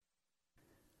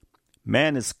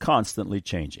Man is constantly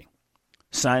changing.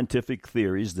 Scientific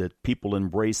theories that people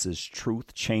embrace as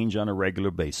truth change on a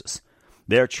regular basis.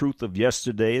 Their truth of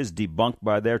yesterday is debunked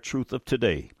by their truth of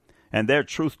today, and their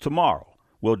truth tomorrow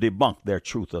will debunk their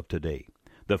truth of today.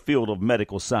 The field of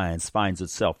medical science finds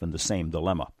itself in the same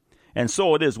dilemma. And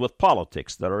so it is with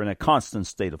politics that are in a constant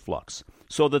state of flux,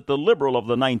 so that the liberal of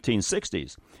the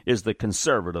 1960s is the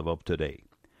conservative of today.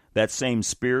 That same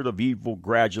spirit of evil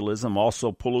gradualism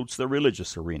also pollutes the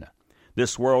religious arena.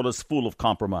 This world is full of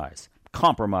compromise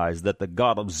that the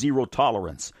God of zero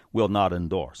tolerance will not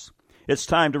endorse. It's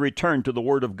time to return to the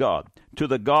Word of God, to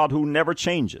the God who never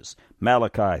changes.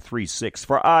 Malachi 3:6,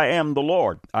 "For I am the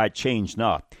Lord, I change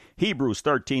not." Hebrews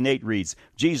 13:8 reads,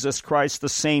 "Jesus Christ the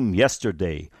same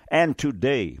yesterday and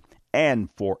today and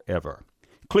forever."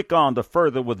 Click on to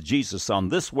Further with Jesus on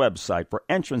this website for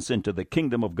entrance into the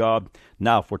kingdom of God.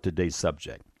 Now for today's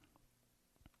subject.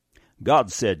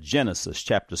 God said, Genesis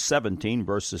chapter 17,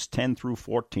 verses 10 through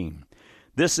 14,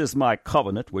 "This is my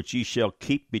covenant which ye shall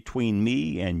keep between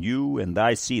me and you and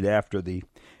thy seed after thee.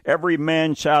 Every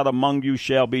man child among you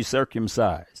shall be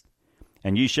circumcised.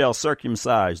 And ye shall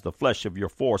circumcise the flesh of your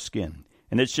foreskin,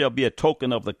 and it shall be a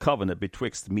token of the covenant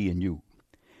betwixt me and you.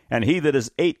 And he that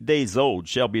is 8 days old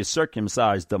shall be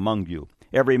circumcised among you,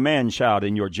 every man child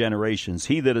in your generations,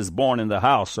 he that is born in the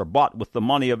house or bought with the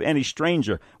money of any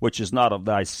stranger which is not of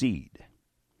thy seed.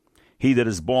 He that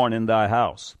is born in thy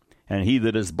house, and he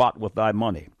that is bought with thy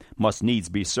money, must needs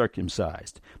be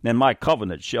circumcised. And my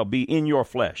covenant shall be in your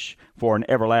flesh for an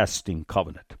everlasting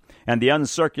covenant. And the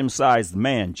uncircumcised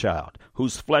man-child,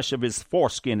 whose flesh of his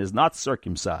foreskin is not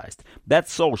circumcised, that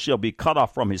soul shall be cut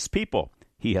off from his people.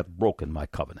 He hath broken my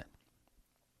covenant."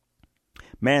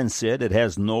 Man said it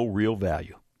has no real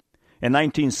value. In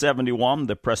 1971,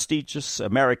 the prestigious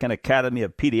American Academy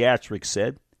of Pediatrics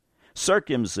said,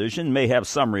 "Circumcision may have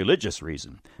some religious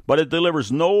reason, but it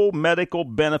delivers no medical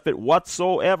benefit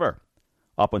whatsoever."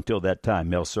 Up until that time,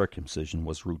 male circumcision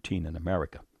was routine in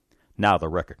America. Now the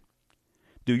record.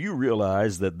 Do you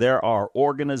realize that there are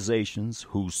organizations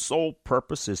whose sole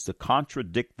purpose is to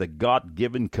contradict the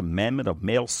God-given commandment of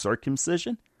male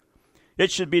circumcision?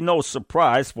 It should be no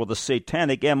surprise, for the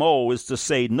satanic M.O. is to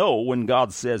say no when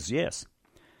God says yes.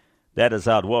 That is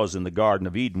how it was in the Garden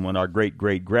of Eden when our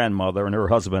great-great-grandmother and her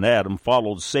husband Adam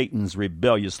followed Satan's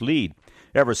rebellious lead.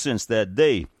 Ever since that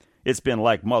day, it's been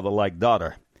like mother like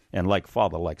daughter and like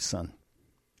father like son.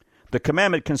 The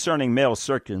commandment concerning male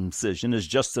circumcision is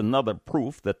just another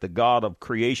proof that the God of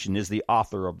creation is the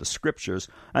author of the Scriptures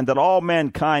and that all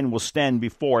mankind will stand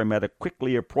before him at a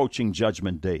quickly approaching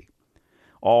judgment day.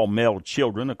 All male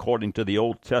children, according to the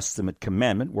Old Testament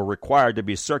commandment, were required to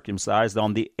be circumcised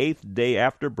on the 8th day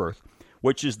after birth,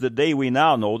 which is the day we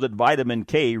now know that vitamin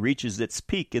K reaches its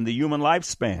peak in the human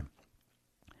lifespan.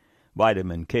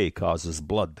 Vitamin K causes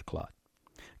blood to clot.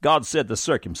 God said to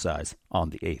circumcise on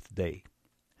the 8th day.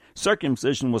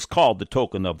 Circumcision was called the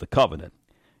token of the covenant.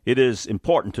 It is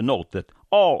important to note that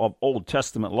all of Old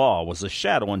Testament law was a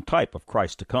shadow and type of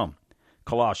Christ to come.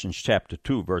 Colossians chapter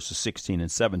 2, verses 16 and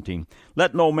 17.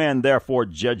 "Let no man therefore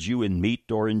judge you in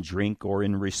meat or in drink or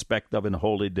in respect of an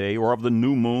holy day or of the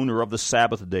new moon or of the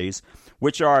Sabbath days,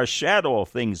 which are a shadow of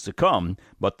things to come,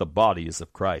 but the body is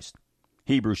of Christ."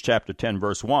 Hebrews chapter 10,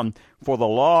 verse 1. "For the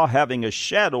law, having a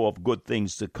shadow of good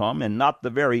things to come, and not the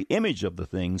very image of the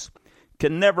things,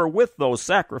 can never with those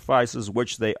sacrifices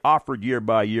which they offered year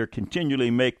by year continually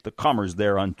make the comers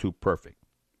thereunto perfect."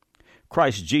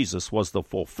 Christ Jesus was the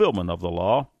fulfillment of the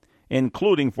law,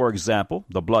 including, for example,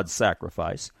 the blood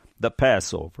sacrifice, the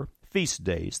Passover, feast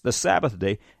days, the Sabbath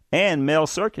day, and male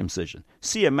circumcision.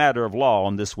 See a matter of law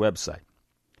on this website.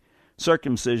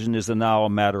 Circumcision is now a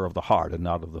matter of the heart and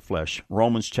not of the flesh.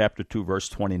 Romans chapter 2, verse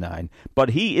 29.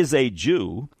 "But he is a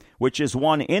Jew, which is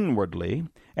one inwardly,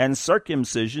 and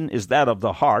circumcision is that of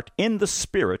the heart, in the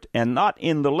spirit, and not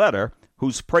in the letter,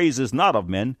 whose praise is not of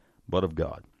men, but of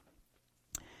God."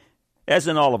 As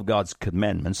in all of God's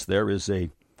commandments, there is a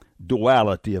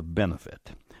duality of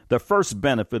benefit. The first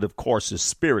benefit, of course, is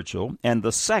spiritual, and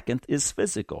the second is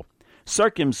physical.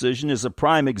 Circumcision is a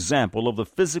prime example of the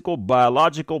physical,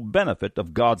 biological benefit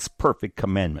of God's perfect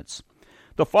commandments.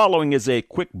 The following is a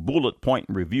quick bullet point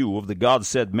review of the God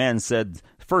Said, Man Said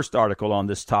first article on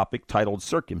this topic, titled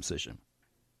Circumcision.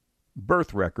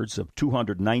 Birth records of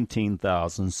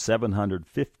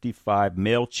 219,755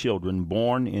 male children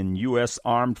born in U.S.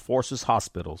 Armed Forces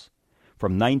hospitals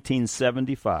from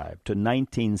 1975 to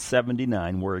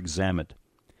 1979 were examined.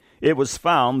 It was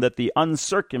found that the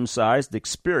uncircumcised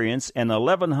experience an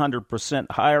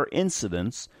 1,100% higher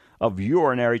incidence of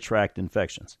urinary tract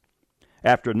infections.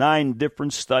 After 9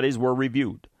 different studies were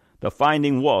reviewed, The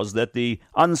finding was that the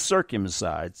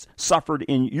uncircumcised suffered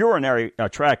in urinary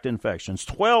tract infections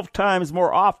 12 times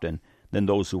more often than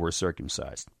those who were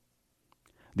circumcised.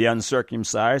 The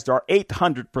uncircumcised are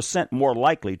 800% more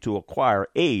likely to acquire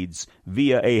AIDS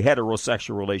via a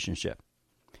heterosexual relationship.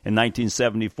 In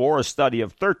 1974, a study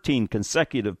of 13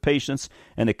 consecutive patients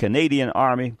in the Canadian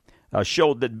Army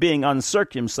showed that being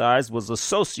uncircumcised was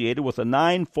associated with a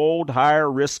 9-fold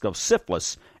higher risk of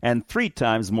syphilis and 3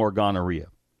 times more gonorrhea.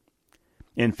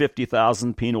 In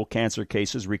 50,000 penile cancer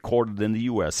cases recorded in the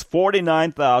U.S.,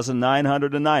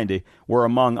 49,990 were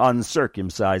among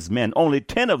uncircumcised men. Only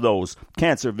 10 of those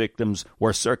cancer victims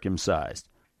were circumcised.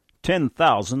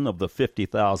 10,000 of the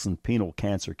 50,000 penile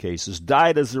cancer cases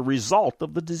died as a result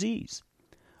of the disease.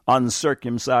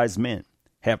 Uncircumcised men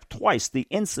have twice the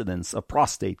incidence of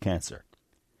prostate cancer.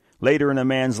 Later in a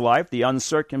man's life, the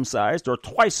uncircumcised are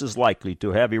twice as likely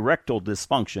to have erectile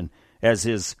dysfunction as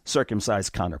his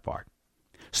circumcised counterpart.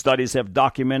 Studies have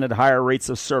documented higher rates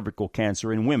of cervical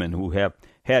cancer in women who have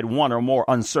had one or more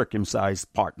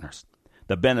uncircumcised partners.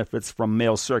 The benefits from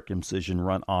male circumcision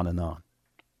run on and on.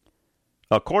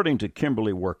 According to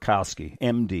Kimberly Workowski,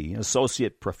 M.D.,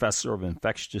 Associate Professor of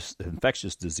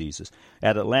Infectious Diseases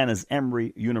at Atlanta's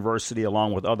Emory University,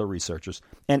 along with other researchers,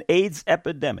 an AIDS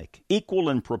epidemic equal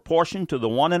in proportion to the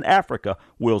one in Africa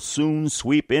will soon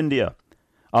sweep India.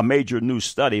 A major new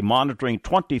study monitoring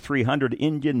 2,300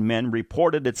 Indian men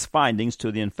reported its findings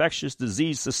to the Infectious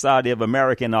Disease Society of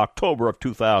America in October of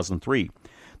 2003.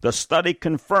 The study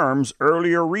confirms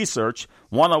earlier research,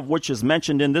 one of which is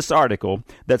mentioned in this article,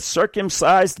 that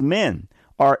circumcised men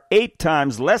are 8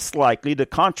 times less likely to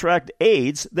contract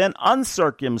AIDS than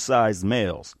uncircumcised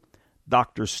males.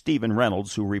 Dr. Stephen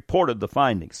Reynolds, who reported the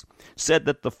findings, said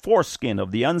that the foreskin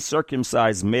of the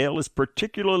uncircumcised male is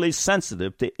particularly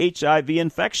sensitive to HIV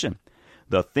infection.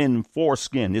 The thin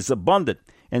foreskin is abundant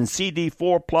in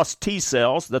CD4 plus T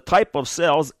cells, the type of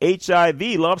cells HIV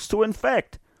loves to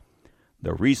infect.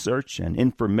 The research and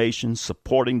information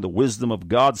supporting the wisdom of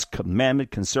God's commandment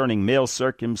concerning male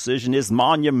circumcision is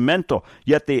monumental,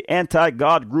 yet the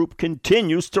anti-God group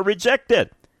continues to reject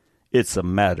it. It's a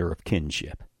matter of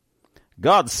kinship.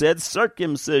 God said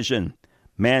circumcision.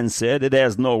 Man said it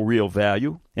has no real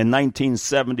value. In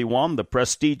 1971, the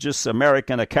prestigious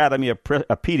American Academy of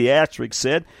Pediatrics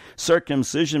said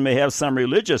circumcision may have some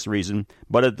religious reason,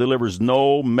 but it delivers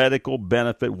no medical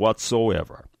benefit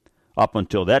whatsoever. Up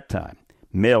until that time,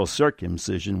 male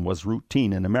circumcision was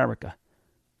routine in America.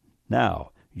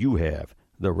 Now you have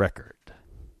the record.